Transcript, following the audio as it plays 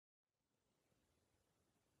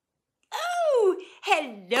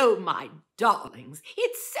Hello, my darlings.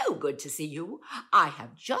 It's so good to see you. I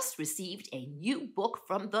have just received a new book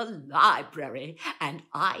from the library, and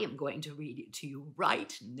I am going to read it to you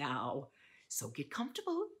right now. So get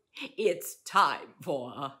comfortable. It's time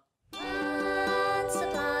for... Once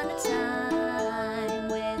upon a time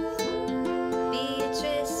with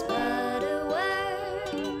Beatrice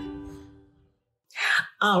Butterworth.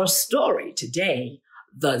 Our story today,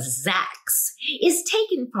 the ZAX, is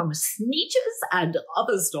taken from Sneetches and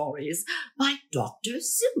Other Stories by Dr.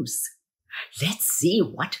 Seuss. Let's see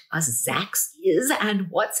what a ZAX is and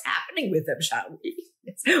what's happening with them, shall we?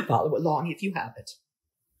 Let's follow along if you have it.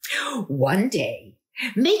 One day,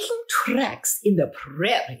 making tracks in the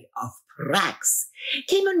prairie of Prax,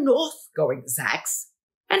 came a north-going ZAX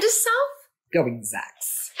and a south-going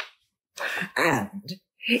ZAX. And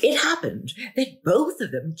it happened that both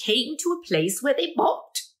of them came to a place where they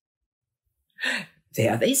bumped.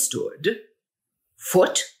 There they stood,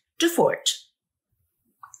 foot to foot,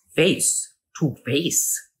 face to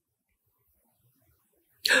face.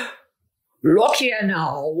 "Look here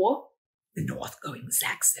now," the north-going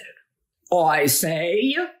ZAX said. "I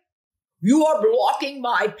say, you are blocking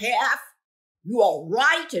my path. You are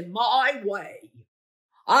right in my way.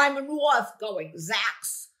 I'm a north-going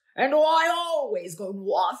ZAX, and I always go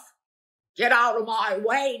north. Get out of my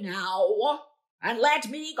way now, and let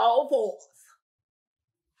me go forth."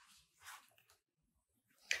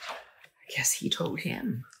 I guess he told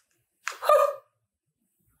him.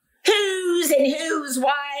 "Who's in whose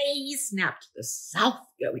way?" snapped the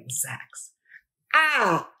south-going ZAX.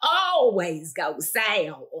 "I always go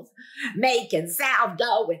south, making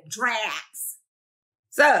south-going tracks.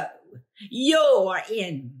 So you're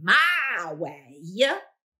in my way,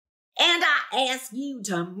 and I ask you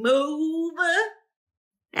to move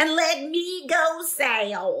and let me go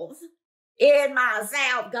south in my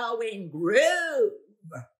south-going groove."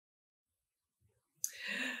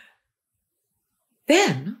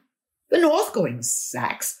 Then the north-going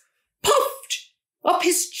ZAX puffed up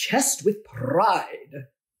his chest with pride.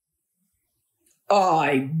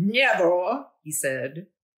 "I never," he said,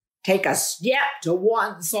 "take a step to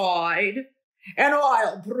one side, and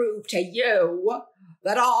I'll prove to you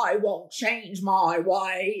that I won't change my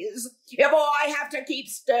ways if I have to keep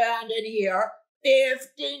standing here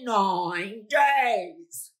 59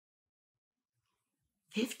 days.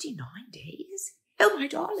 59 days? Oh, my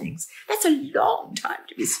darlings, that's a long time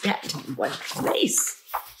to be standing in one place.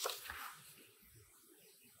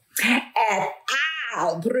 "And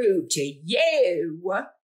I'll prove to you,"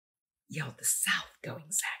 yelled the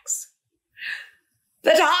south-going ZAX,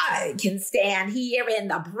 "that I can stand here in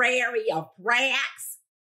the prairie of Prax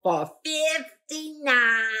for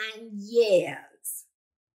 59 years.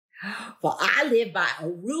 For I live by a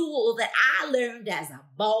rule that I learned as a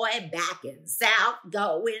boy back in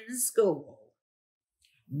south-going school.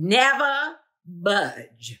 Never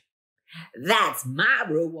budge. That's my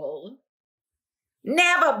rule.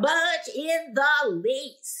 Never budge in the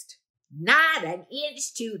least. Not an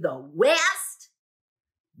inch to the west,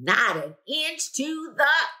 not an inch to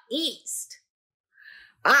the east.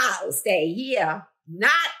 I'll stay here,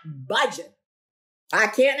 not budging. I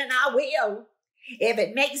can and I will, if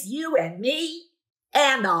it makes you and me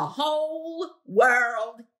and the whole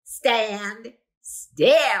world stand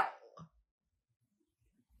still."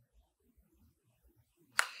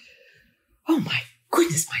 Oh, my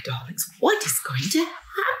goodness, my darlings, what is going to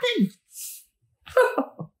happen?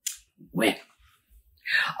 Well,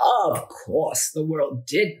 of course the world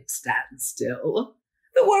didn't stand still.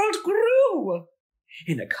 The world grew.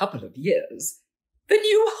 In a couple of years, the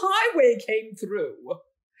new highway came through,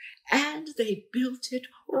 and they built it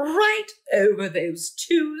right over those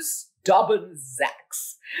two stubborn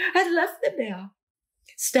ZAX and left them there,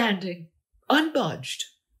 standing unbudged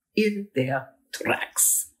in their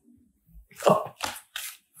tracks. Oh,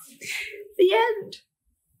 the end.